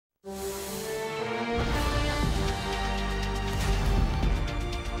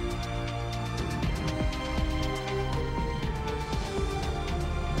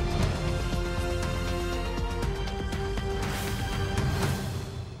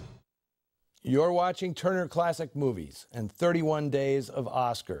You're watching Turner Classic Movies and 31 Days of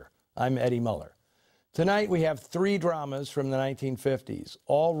Oscar. I'm Eddie Muller. Tonight we have three dramas from the 1950s,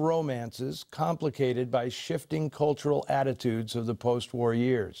 all romances complicated by shifting cultural attitudes of the post-war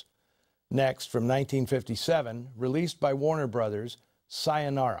years. Next, from 1957, released by Warner Brothers,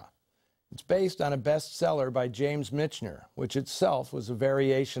 Sayonara. It's based on a bestseller by James Michener, which itself was a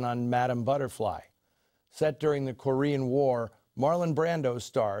variation on Madame Butterfly. Set during the Korean War, Marlon Brando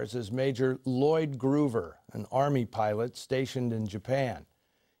stars as Major Lloyd Groover, an Army pilot stationed in Japan.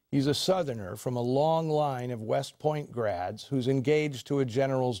 He's a Southerner from a long line of West Point grads who's engaged to a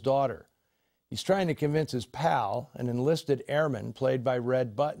general's daughter. He's trying to convince his pal, an enlisted airman played by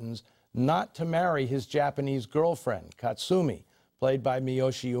Red Buttons, not to marry his Japanese girlfriend, Katsumi, played by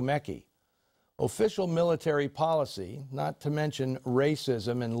Miyoshi Umeki. Official military policy, not to mention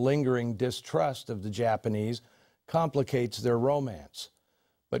racism and lingering distrust of the Japanese, complicates their romance.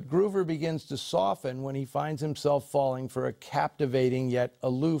 But Groover begins to soften when he finds himself falling for a captivating yet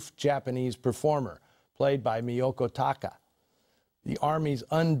aloof Japanese performer, played by Miyoko Taka. The Army's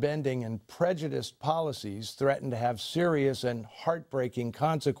unbending and prejudiced policies threaten to have serious and heartbreaking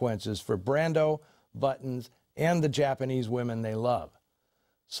consequences for Brando, Buttons, and the Japanese women they love.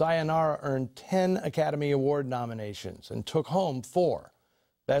 Sayonara earned 10 Academy Award nominations and took home 4.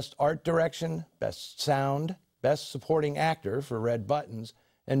 Best Art Direction, Best Sound, Best Supporting Actor for Red Buttons,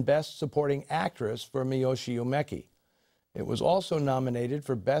 and Best Supporting Actress for Miyoshi Umeki. It was also nominated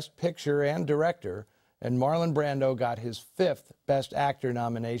for Best Picture and Director, and Marlon Brando got his 5th Best Actor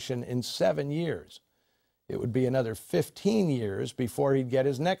nomination in 7 years. It would be another 15 years before he'd get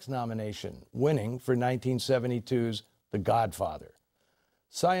his next nomination, winning for 1972's The Godfather.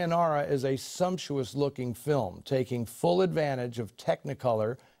 Sayonara is a sumptuous-looking film, taking full advantage of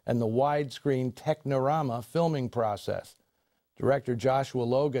Technicolor and the widescreen Technorama filming process. Director Joshua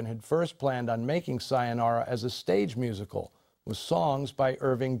Logan had first planned on making Sayonara as a stage musical, with songs by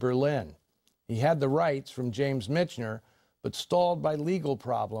Irving Berlin. He had the rights from James Michener, but stalled by legal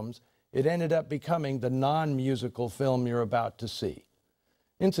problems, it ended up becoming the non-musical film you're about to see.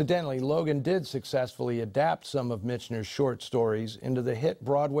 Incidentally, Logan did successfully adapt some of Michener's short stories into the hit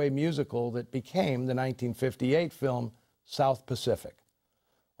Broadway musical that became the 1958 film South Pacific.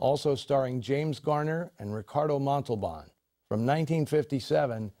 Also starring James Garner and Ricardo Montalban. From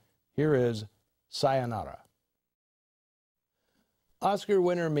 1957, here is Sayonara. Oscar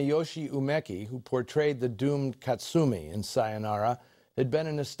winner Miyoshi Umeki, who portrayed the doomed Katsumi in Sayonara, had been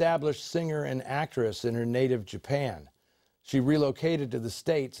an established singer and actress in her native Japan. She relocated to the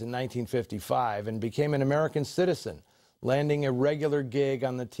States in 1955 and became an American citizen, landing a regular gig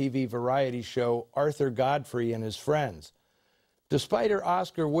on the TV variety show Arthur Godfrey and His Friends. Despite her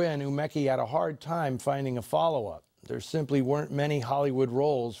Oscar win, Umeki had a hard time finding a follow-up. There simply weren't many Hollywood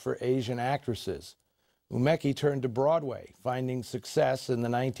roles for Asian actresses. Umeki turned to Broadway, finding success in the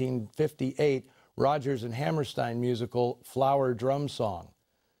 1958 Rodgers and Hammerstein musical Flower Drum Song.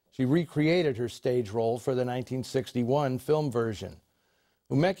 She recreated her stage role for the 1961 film version.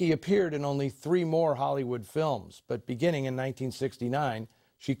 Umeki appeared in only 3 more Hollywood films, but beginning in 1969,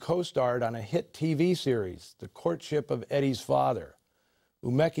 she co-starred on a hit TV series, The Courtship of Eddie's Father.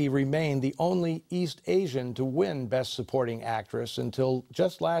 Umeki remained the only East Asian to win Best Supporting Actress until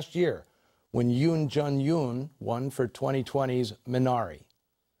just last year, when Yoon Jun-yoon won for 2020's Minari.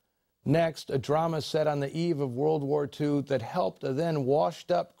 Next, a drama set on the eve of World War II that helped a then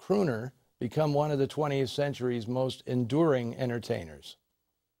washed-up crooner become one of the 20th century's most enduring entertainers.